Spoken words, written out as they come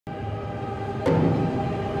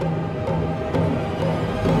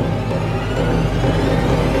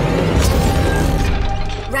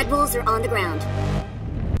Red Bulls are on the ground.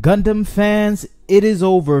 Gundam fans, it is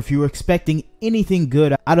over if you were expecting anything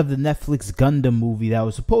good out of the Netflix Gundam movie that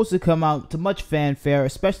was supposed to come out to much fanfare,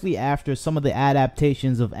 especially after some of the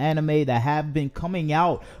adaptations of anime that have been coming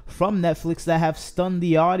out from Netflix that have stunned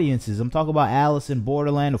the audiences. I'm talking about Alice in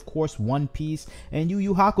Borderland, of course, One Piece, and Yu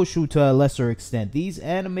Yu Hakusho to a lesser extent. These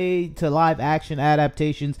anime to live action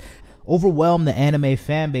adaptations overwhelm the anime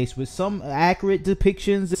fan base with some accurate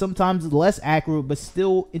depictions, sometimes less accurate but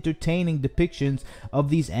still entertaining depictions of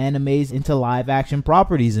these animes into live action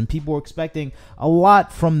properties, and people are expecting a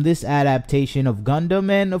lot from this adaptation of Gundam.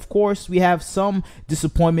 And of course we have some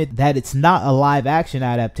disappointment that it's not a live action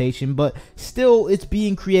adaptation, but still it's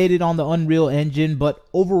being created on the Unreal Engine. But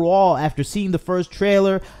overall, after seeing the first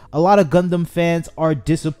trailer, a lot of Gundam fans are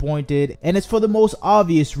disappointed, and it's for the most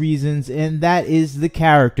obvious reasons, and that is the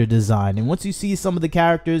character design. And once you see some of the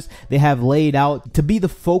characters they have laid out to be the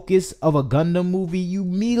focus of a Gundam movie, you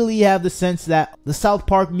immediately have the sense that the South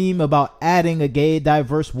Park meme about adding a gay,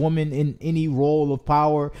 diverse woman in any role of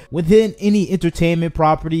power within any entertainment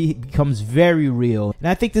property becomes very real. And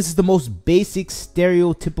I think this is the most basic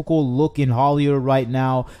stereotypical look in Hollywood right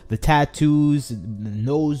now. The tattoos, the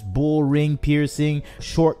nose bull ring piercing,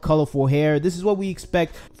 short colorful hair. This is what we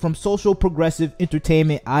expect from social progressive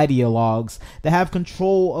entertainment ideologues that have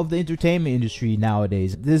control of the entertainment industry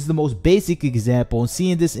nowadays. This is the most basic example, and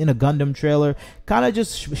seeing this in a Gundam trailer kind of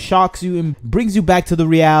just shocks you and brings you back to the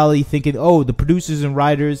reality, thinking, oh, the producers and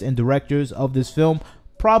writers and directors of this film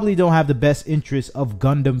probably don't have the best interests of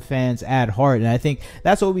Gundam fans at heart. And I think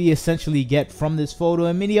that's what we essentially get from this photo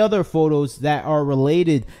and many other photos that are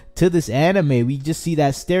related to this anime. We just see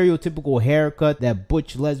that stereotypical haircut, that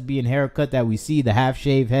butch lesbian haircut that we see, the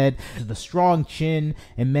half-shaved head, the strong chin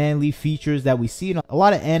and manly features that we see in a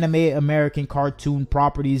lot of anime American cartoon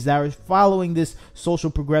properties that are following this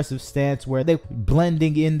social progressive stance where they're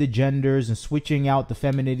blending in the genders and switching out the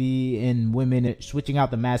femininity in women, switching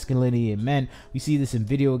out the masculinity in men. We see this in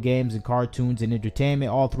video games and cartoons and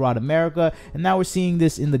entertainment all throughout America, and now we're seeing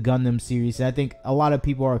this in the Gundam series. And I think a lot of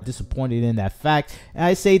people are disappointed in that fact, and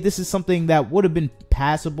I say this is something that would have been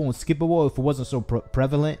passable and skippable if it wasn't so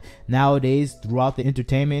prevalent nowadays throughout the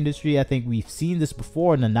entertainment industry. I think we've seen this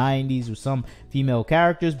before in the 90s with some female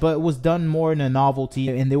characters, but it was done more in a novelty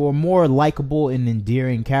and they were more likable and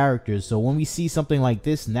endearing characters. So when we see something like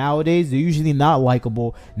this nowadays, they're usually not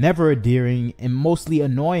likable, never endearing, and mostly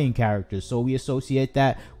annoying characters. So we associate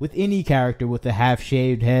that with any character with a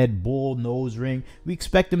half-shaved head, bull nose ring. We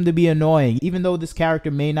expect them to be annoying. Even though this character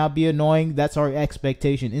may not be annoying, that's our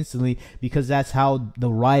expectation instantly, because that's how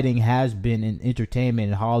the writing has been in entertainment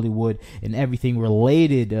in Hollywood and everything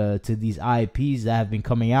related to these IPs that have been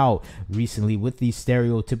coming out recently with these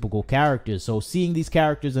stereotypical characters. So seeing these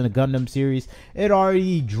characters in a Gundam series, it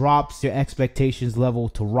already drops your expectations level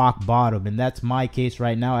to rock bottom, and that's my case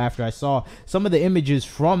right now after I saw some of the images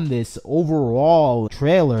from this overall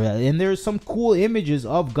trailer. And there's some cool images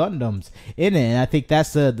of Gundams in it, and I think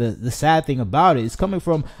that's the sad thing about it. It's coming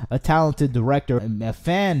from a talented director, a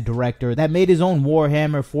fan director that made his own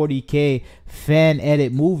Warhammer 40k fan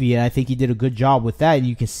edit movie, and I think he did a good job with that, and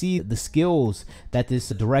you can see the skills that this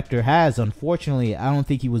director has. Unfortunately, I don't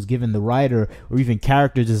think he was given the writer or even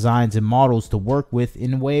character designs and models to work with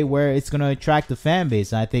in a way where it's going to attract the fan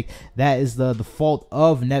base. And I think that is the fault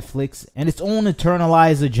of Netflix and its own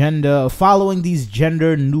internalized agenda of following these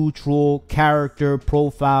gender neutral character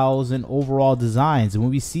profiles and overall designs. And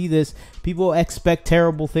when we see this, people expect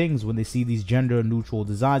terrible things when they see these gender neutral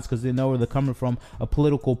designs because they know where they're coming from a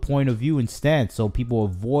political point of view and stance. So people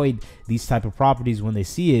avoid these type of properties when they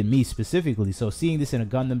see it, me specifically. So seeing this in a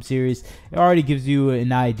Gundam series, it already gives you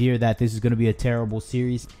an idea that this is going to be a terrible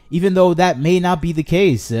series, even though that may not be the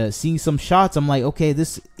case. Seeing some shots, I'm like, okay,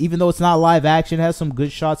 this, even though it's not live action, has some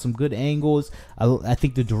good shots, some good angles. I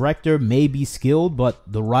think the director may be skilled, but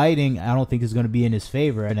the writing I don't think is going to be in his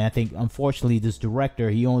favor. And I think unfortunately this director,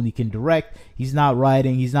 he only can direct, he's not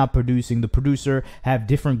writing, he's not producing. The producer have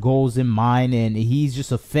different goals in mind, and he's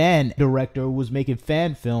just a fan director who was making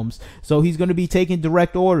fan films, so he's going to be taking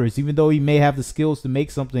direct orders. Even though he may have the skills to make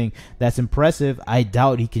something that's impressive, I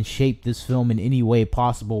doubt he can shape this film in any way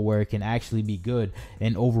possible where it can actually be good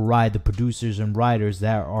and override the producers and writers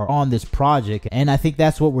that are on this project. And I think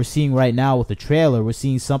that's what we're seeing right now with the trailer. We're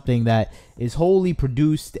seeing something that is wholly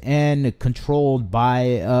produced and controlled by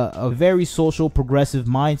a very social progressive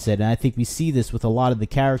mindset. And I think we see this with a lot of the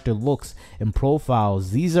character looks and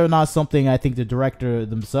profiles. These are not something I think the director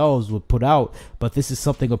themselves would put out, but this is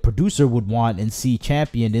something a producer would want and see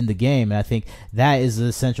championed in the game. And I think that is the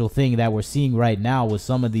essential thing that we're seeing right now with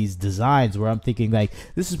some of these designs, where I'm thinking like,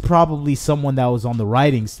 this is probably someone that was on the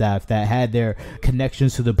writing staff that had their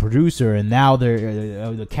connections to the producer, and now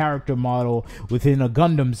they're the character model within a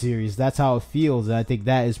Gundam series. That's how it feels, and I think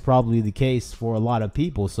that is probably the case for a lot of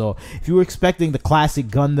people. So if you were expecting the classic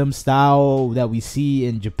Gundam style that we see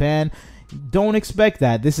in Japan, don't expect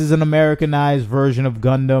that. This is an Americanized version of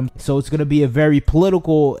Gundam, so it's going to be a very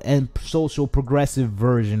political and social progressive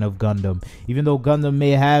version of Gundam. Even though Gundam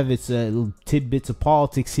may have its tidbits of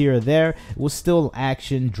politics here or there, it was still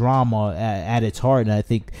action drama at its heart. And I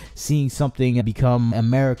think seeing something become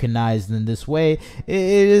Americanized in this way, it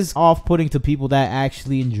is off-putting to people that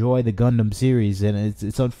actually enjoy the Gundam series. And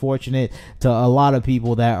it's unfortunate to a lot of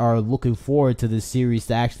people that are looking forward to this series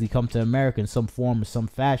to actually come to America in some form or some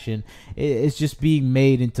fashion. It's just being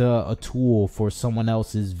made into a tool for someone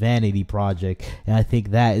else's vanity project, and I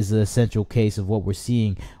think that is the essential case of what we're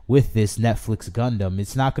seeing with this Netflix Gundam.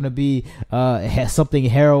 It's not going to be something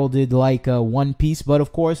heralded like One Piece, but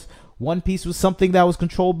of course One Piece was something that was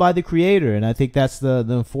controlled by the creator, and I think that's the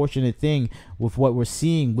unfortunate thing with what we're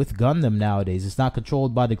seeing with Gundam nowadays. It's not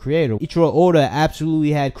controlled by the creator. Ichiro Oda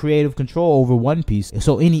absolutely had creative control over One Piece,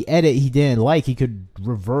 so any edit he didn't like, he could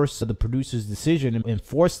reverse the producer's decision and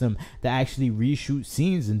force them to actually reshoot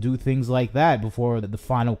scenes and do things like that before the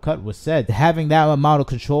final cut was said. Having that amount of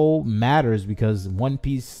control matters, because One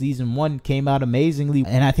Piece season 1 came out amazingly,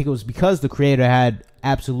 and I think it was because the creator had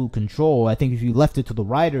absolute control. I think if you left it to the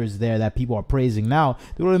writers there that people are praising now,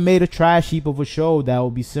 they would have made a trash heap of a show that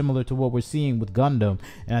would be similar to what we're seeing with Gundam,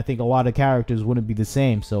 and I think a lot of characters wouldn't be the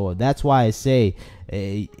same. So that's why I say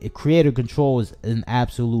a creator control is an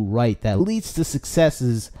absolute right that leads to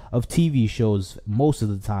successes of TV shows most of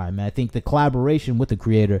the time. And I think the collaboration with the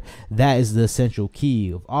creator, that is the essential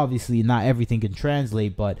key. Obviously not everything can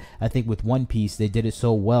translate, but I think with One Piece they did it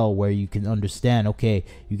so well where you can understand, okay,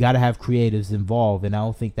 you got to have creatives involved, and I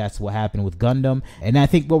don't think that's what happened with Gundam. And I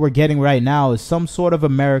think what we're getting right now is some sort of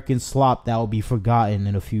American slop that will be forgotten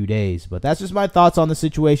in a few days. But that's just my thoughts on the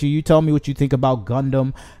situation. You tell me what you think about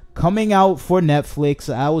Gundam coming out for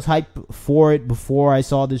Netflix. I was hyped for it before I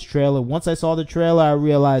saw this trailer. Once I saw the trailer, I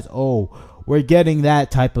realized, oh, we're getting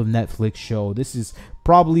that type of Netflix show. This is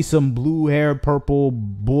probably some blue hair, purple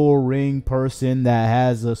bull ring person that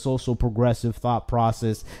has a social progressive thought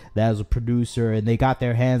process, that is a producer, and they got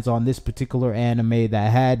their hands on this particular anime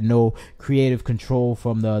that had no creative control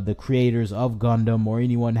from the creators of Gundam or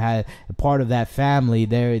anyone had a part of that family.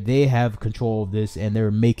 They have control of this, and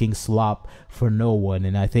they're making slop for no one.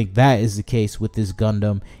 And I think that is the case with this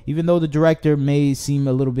Gundam. Even though the director may seem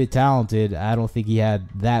a little bit talented, I don't think he had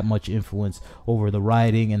that much influence over the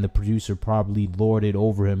writing, and the producer probably lorded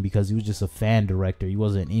over him because he was just a fan director. He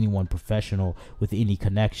wasn't anyone professional with any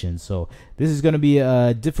connection. So this is going to be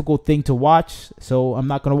a difficult thing to watch, so I'm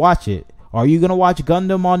not going to watch it. Are you going to watch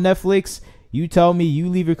Gundam on Netflix? You tell me. You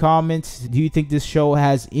leave your comments. Do you think this show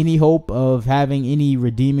has any hope of having any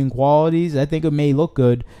redeeming qualities? I think it may look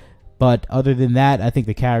good, but other than that, I think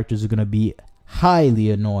the characters are going to be highly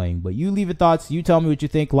annoying. But you leave your thoughts. You tell me what you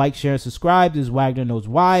think. Like, share, and subscribe. This is Wagner Knows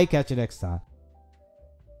Why. Catch you next time.